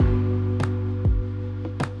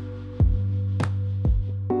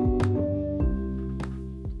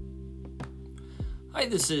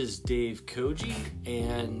this is Dave Koji,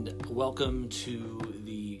 and welcome to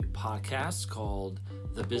the podcast called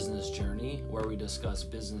The Business Journey, where we discuss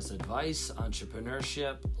business advice,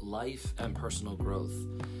 entrepreneurship, life, and personal growth.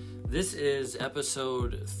 This is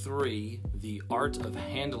episode 3, The Art of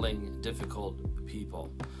Handling Difficult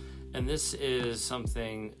People. And this is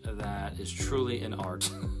something that is truly an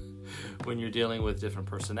art when you're dealing with different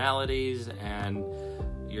personalities and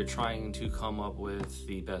you're trying to come up with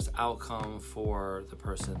the best outcome for the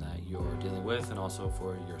person that you're dealing with and also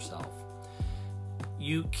for yourself.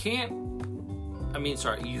 You can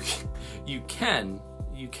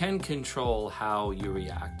control how you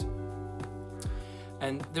react.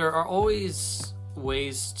 And there are always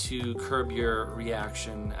ways to curb your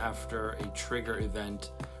reaction after a trigger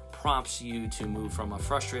event prompts you to move from a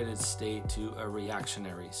frustrated state to a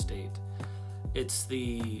reactionary state.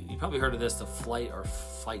 You probably heard of this, the flight or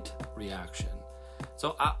fight reaction.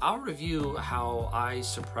 So I'll review how I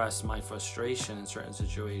suppress my frustration in certain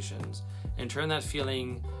situations and turn that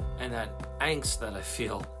feeling and that angst that I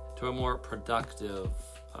feel to a more productive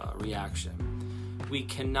reaction. We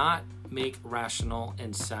cannot make rational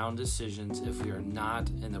and sound decisions if we are not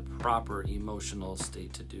in the proper emotional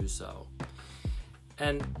state to do so.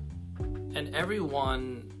 And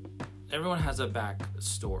everyone has a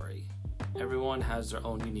backstory. Everyone has their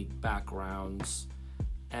own unique backgrounds,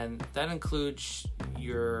 and that includes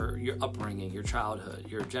your upbringing, your childhood,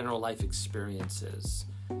 your general life experiences,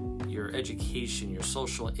 your education, your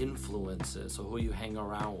social influences, so who you hang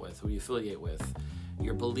around with, who you affiliate with,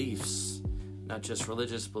 your beliefs, not just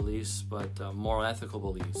religious beliefs, but moral, ethical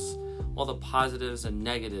beliefs, all the positives and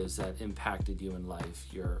negatives that impacted you in life,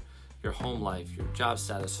 your home life, your job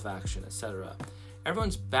satisfaction, etc.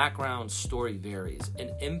 Everyone's background story varies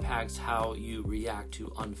and impacts how you react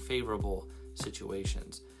to unfavorable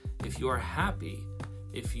situations. If you are happy,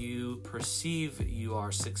 if you perceive you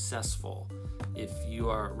are successful, if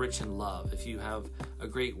you are rich in love, if you have a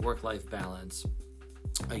great work-life balance,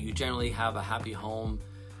 you generally have a happy home,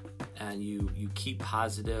 and you keep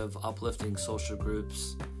positive, uplifting social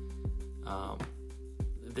groups,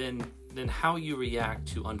 then how you react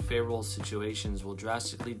to unfavorable situations will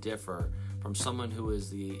drastically differ from someone who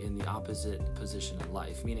is in the opposite position in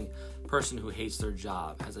life, meaning a person who hates their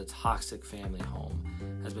job, has a toxic family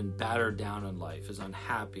home, has been battered down in life, is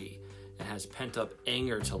unhappy, and has pent-up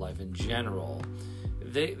anger to life in general.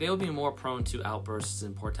 They'll be more prone to outbursts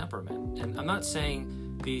and poor temperament. And I'm not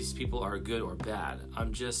saying these people are good or bad.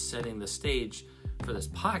 I'm just setting the stage for this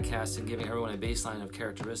podcast and giving everyone a baseline of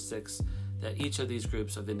characteristics that each of these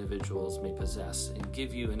groups of individuals may possess and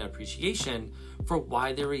give you an appreciation for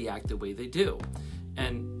why they react the way they do.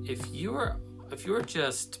 And if you're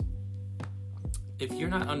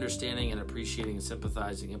not understanding and appreciating and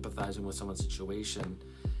empathizing with someone's situation,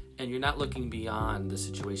 and you're not looking beyond the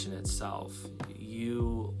situation itself,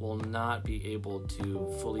 you will not be able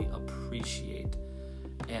to fully appreciate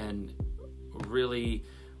and really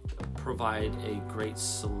provide a great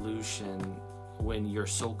solution when you're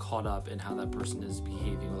so caught up in how that person is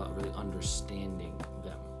behaving without really understanding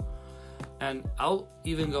them. And I'll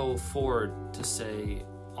even go forward to say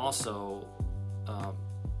also, I'm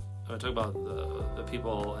going to talk about the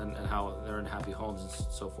people and how they're in happy homes and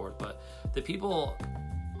so forth, but the people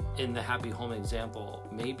in the happy home example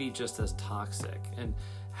may be just as toxic. And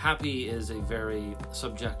happy is a very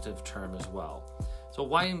subjective term as well. So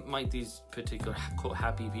why might these particular quote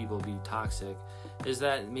happy people be toxic is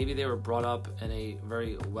that maybe they were brought up in a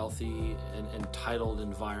very wealthy and entitled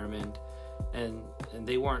environment, and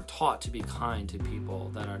they weren't taught to be kind to people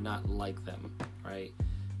that are not like them, right?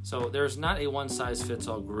 So there's not a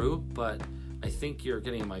one-size-fits-all group, but I think you're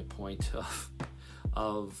getting my point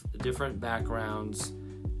of different backgrounds,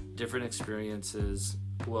 different experiences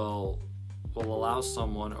will allow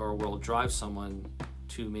someone or will drive someone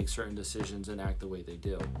to make certain decisions and act the way they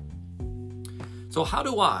do. So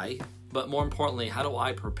but more importantly, how do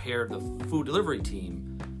I prepare the food delivery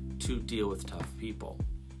team to deal with tough people?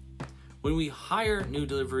 When we hire new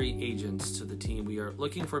delivery agents to the team, we are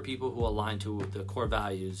looking for people who align to the core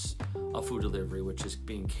values of food delivery, which is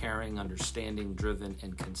being caring, understanding, driven,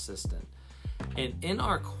 and consistent. And in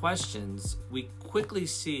our questions, we quickly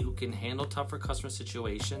see who can handle tougher customer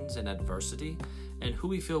situations and adversity, and who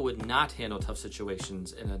we feel would not handle tough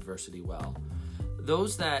situations and adversity well.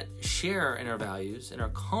 Those that share in our values and are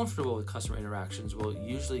comfortable with customer interactions will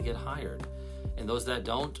usually get hired, and those that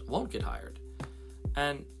don't won't get hired.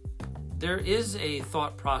 And there is a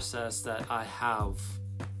thought process that I have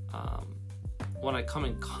when I come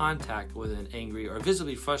in contact with an angry or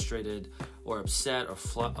visibly frustrated or upset or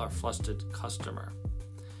flustered customer.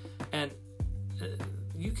 And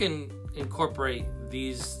you can incorporate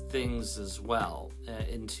these things as well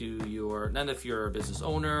into your, not if you're a business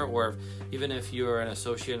owner, or even if you're an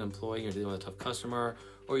associate employee, you're dealing with a tough customer,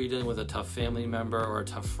 or you're dealing with a tough family member, or a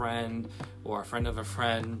tough friend, or a friend of a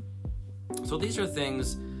friend. So these are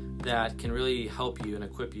things that can really help you and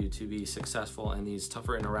equip you to be successful in these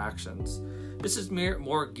tougher interactions. This is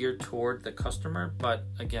more geared toward the customer, but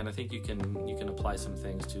again, I think you can apply some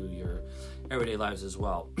things to your everyday lives as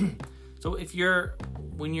well. So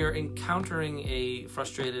when you're encountering a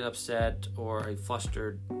frustrated, upset, or a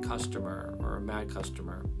flustered customer or a mad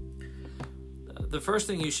customer, the first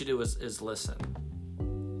thing you should do is listen.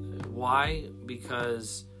 Why?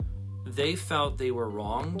 Because they felt they were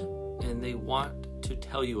wronged and they want to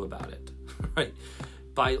tell you about it, right?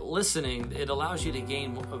 By listening, it allows you to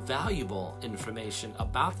gain valuable information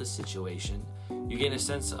about the situation. You gain a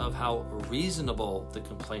sense of how reasonable the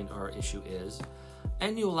complaint or issue is,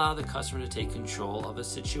 and you allow the customer to take control of a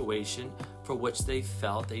situation for which they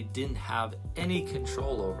felt they didn't have any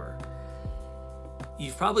control over.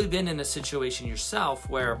 You've probably been in a situation yourself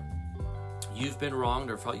where you've been wronged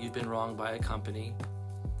or felt you've been wronged by a company,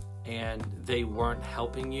 and they weren't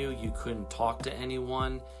helping you. You couldn't talk to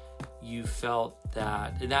anyone. You felt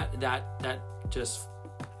that just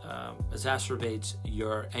exacerbates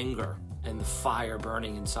your anger and the fire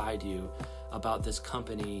burning inside you about this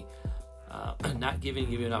company not giving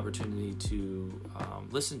you an opportunity to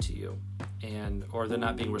listen to you, or they're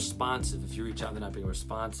not being responsive. If you reach out, they're not being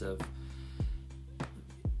responsive.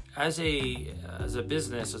 As a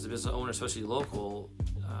business owner, especially local,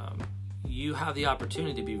 you have the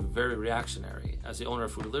opportunity to be very reactionary. As the owner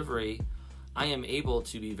of food delivery, I am able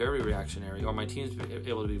to be very reactionary, or my team's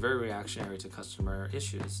able to be very reactionary to customer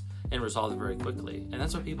issues and resolve them very quickly. And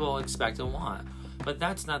that's what people expect and want. But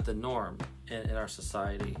that's not the norm in our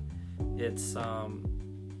society. It's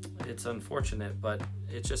unfortunate, but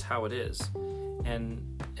it's just how it is.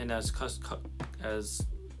 And as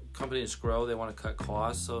companies grow, they want to cut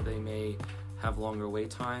costs, so they may have longer wait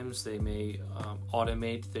times. They may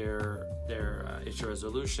automate their issue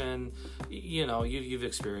resolution. You've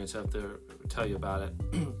experienced. I have to tell you about it.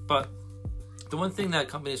 But the one thing that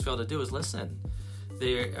companies fail to do is listen.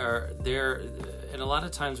 And a lot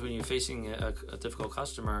of times when you're facing a difficult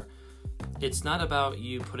customer, it's not about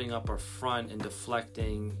you putting up a front and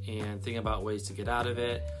deflecting and thinking about ways to get out of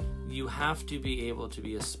it. You have to be able to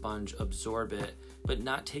be a sponge, absorb it, but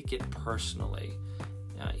not take it personally.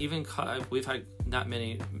 We've had not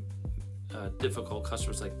many difficult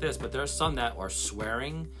customers like this, but there are some that are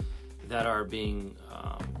swearing, that are being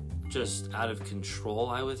just out of control,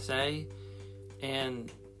 I would say,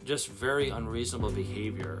 and just very unreasonable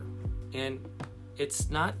behavior. And it's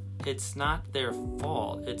not their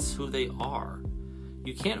fault. It's who they are.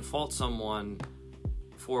 You can't fault someone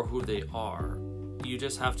for who they are. You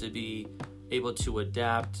just have to be able to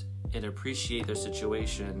adapt and appreciate their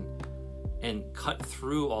situation and cut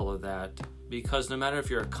through all of that, because no matter if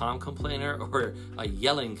you're a calm complainer or a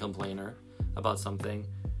yelling complainer about something,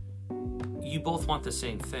 you both want the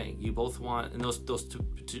same thing. You both want, in those two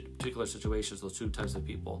particular situations, those two types of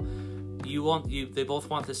people, they both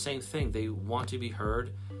want the same thing. They want to be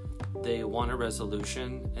heard, they want a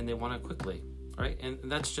resolution, and they want it quickly, right? And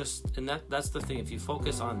that's the thing. If you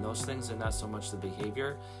focus on those things and not so much the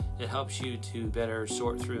behavior, it helps you to better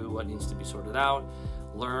sort through what needs to be sorted out,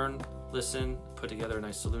 learn, listen, put together a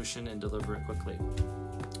nice solution, and deliver it quickly.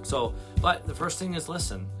 But the first thing is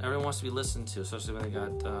listen. Everyone wants to be listened to, especially when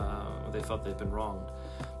they felt they've been wronged.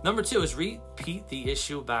 Number 2 is repeat the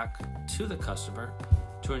issue back to the customer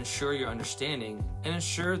to ensure your understanding and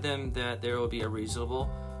assure them that there will be a reasonable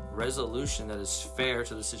resolution that is fair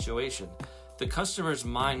to the situation. The customer's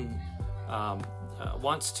mind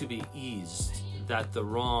wants to be eased, that the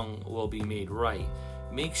wrong will be made right.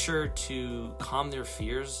 Make sure to calm their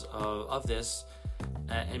fears of this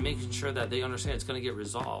and making sure that they understand it's going to get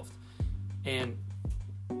resolved. And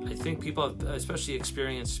I think people have, especially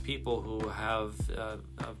experienced people who have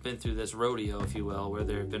been through this rodeo, if you will, where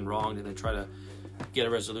they've been wronged and they try to get a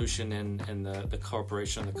resolution and the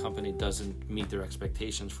corporation, the company doesn't meet their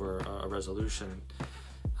expectations for a resolution.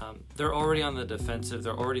 They're already on the defensive.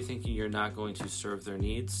 They're already thinking you're not going to serve their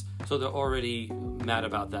needs. So they're already mad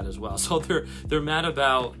about that as well. So they're mad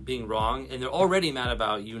about being wrong, and they're already mad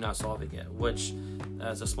about you not solving it, which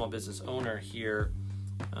as a small business owner here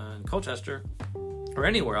in Colchester or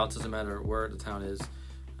anywhere else, doesn't matter where the town is,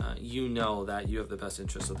 you know that you have the best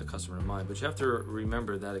interest of the customer in mind. But you have to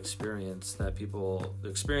remember that the experiences that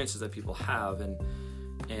people have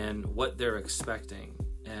and what they're expecting.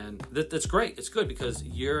 And that's great. It's good because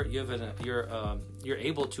you're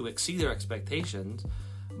able to exceed their expectations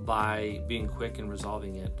by being quick and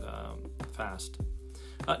resolving it fast.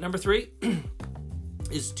 Number 3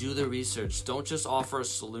 is do the research. Don't just offer a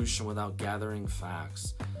solution without gathering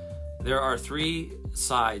facts. There are 3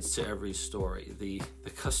 sides to every story. The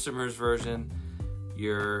customer's version,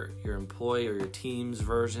 your employee or your team's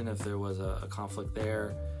version if there was a conflict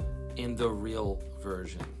there, and the real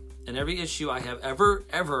version. And every issue I have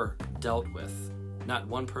ever dealt with, not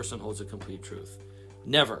one person holds a complete truth.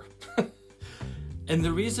 Never. And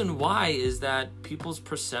the reason why is that people's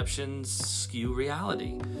perceptions skew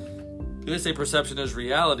reality. They say perception is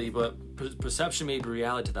reality, but perception may be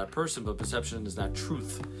reality to that person, but perception is not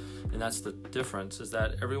truth. And that's the difference, is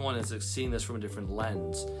that everyone is seeing this from a different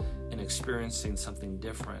lens and experiencing something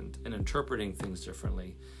different and interpreting things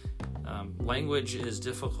differently. Language is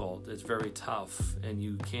difficult. It's very tough, and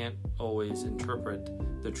you can't always interpret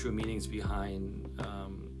the true meanings behind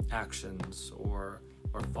actions or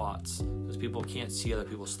thoughts, because people can't see other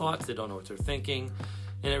people's thoughts. They don't know what they're thinking,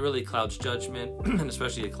 and it really clouds judgment, and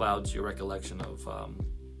especially it clouds your recollection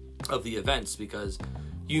of the events, because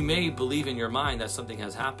you may believe in your mind that something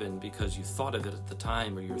has happened because you thought of it at the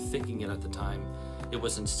time, or you're thinking it at the time. It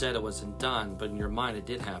wasn't said, it wasn't done, but in your mind it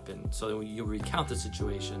did happen. So when you recount the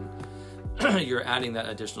situation, you're adding that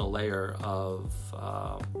additional layer of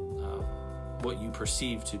what you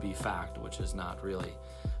perceive to be fact, which is not really.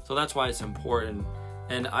 So that's why it's important.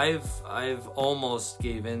 And I've almost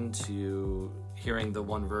gave in to hearing the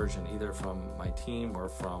one version, either from my team or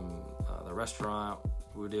from the restaurant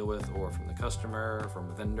we deal with, or from the customer, from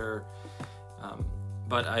a vendor.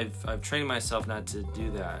 But I've trained myself not to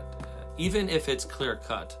do that, even if it's clear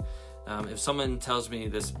cut. If someone tells me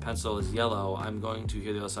this pencil is yellow, I'm going to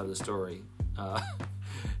hear the other side of the story.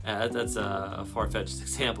 That's a far-fetched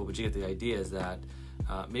example, but you get the idea. Is that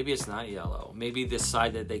maybe it's not yellow. Maybe this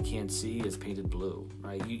side that they can't see is painted blue,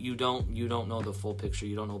 right? You don't know the full picture.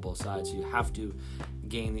 You don't know both sides. You have to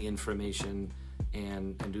gain the information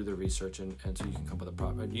and do the research, and so you can come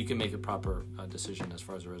with you can make a proper decision as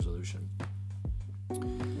far as a resolution.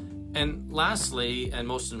 And lastly, and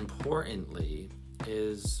most importantly,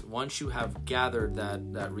 is once you have gathered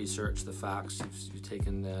that research, the facts, you've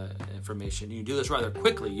taken the information, you do this rather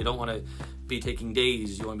quickly. You don't want to be taking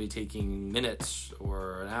days. You want to be taking minutes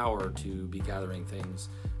or an hour to be gathering things,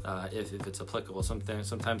 if it's applicable.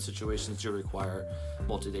 Sometimes situations do require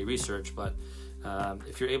multi-day research, but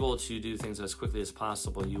if you're able to do things as quickly as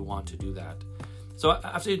possible, you want to do that. So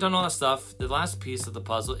after you've done all that stuff, the last piece of the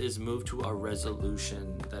puzzle is move to a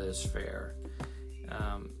resolution that is fair.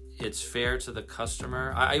 It's fair to the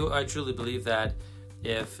customer. I truly believe that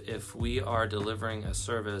if we are delivering a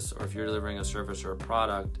service, or if you're delivering a service or a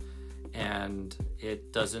product, and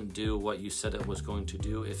it doesn't do what you said it was going to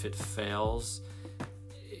do, if it fails,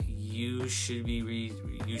 you should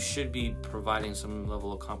be providing some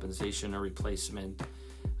level of compensation or replacement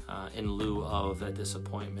in lieu of that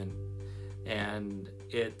disappointment. And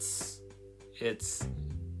it's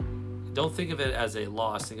don't think of it as a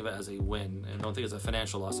loss, think of it as a win. And don't think it's a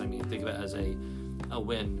financial loss, think of it as a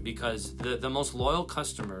win, because the most loyal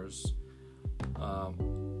customers,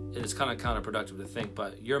 it's kind of counterproductive to think,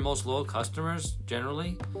 but your most loyal customers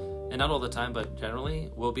generally, and not all the time, but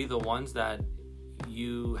generally, will be the ones that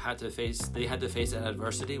they had to face an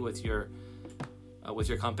adversity with your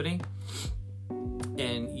company,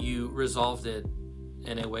 and you resolved it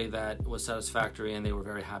in a way that was satisfactory and they were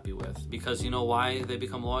very happy with. Because you know why they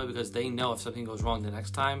become loyal? Because they know if something goes wrong the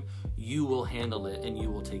next time, you will handle it and you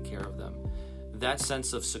will take care of them. That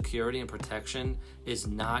sense of security and protection is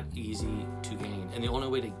not easy to gain, and the only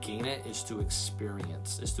way to gain it is through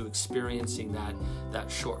experiencing that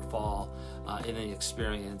shortfall in the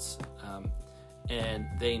experience, and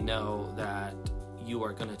they know that you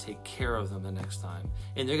are going to take care of them the next time,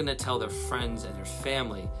 and they're going to tell their friends and their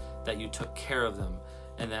family that you took care of them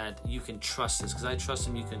and that you can trust this. Because I trust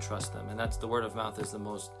them, you can trust them. And that's the word of mouth is the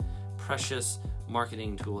most precious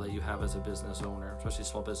marketing tool that you have as a business owner, especially a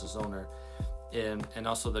small business owner, and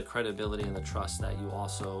also the credibility and the trust that you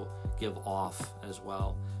also give off as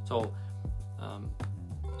well. So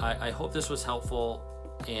I hope this was helpful,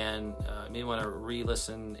 and you may want to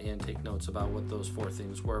re-listen and take notes about what those 4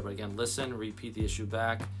 things were. But again, listen, repeat the issue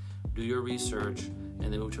back, do your research,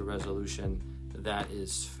 and then move to a resolution that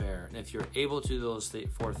is fair. And if you're able to do those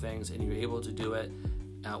 4 things, and you're able to do it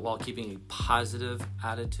while keeping a positive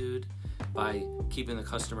attitude, by keeping the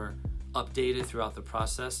customer updated throughout the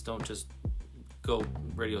process, don't just go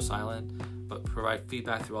radio silent, but provide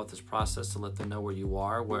feedback throughout this process to let them know where you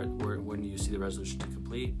are, when you see the resolution to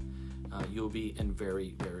complete, you'll be in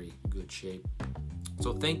very, very good shape.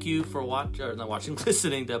 So thank you for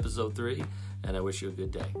listening to episode 3, and I wish you a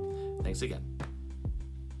good day. Thanks again.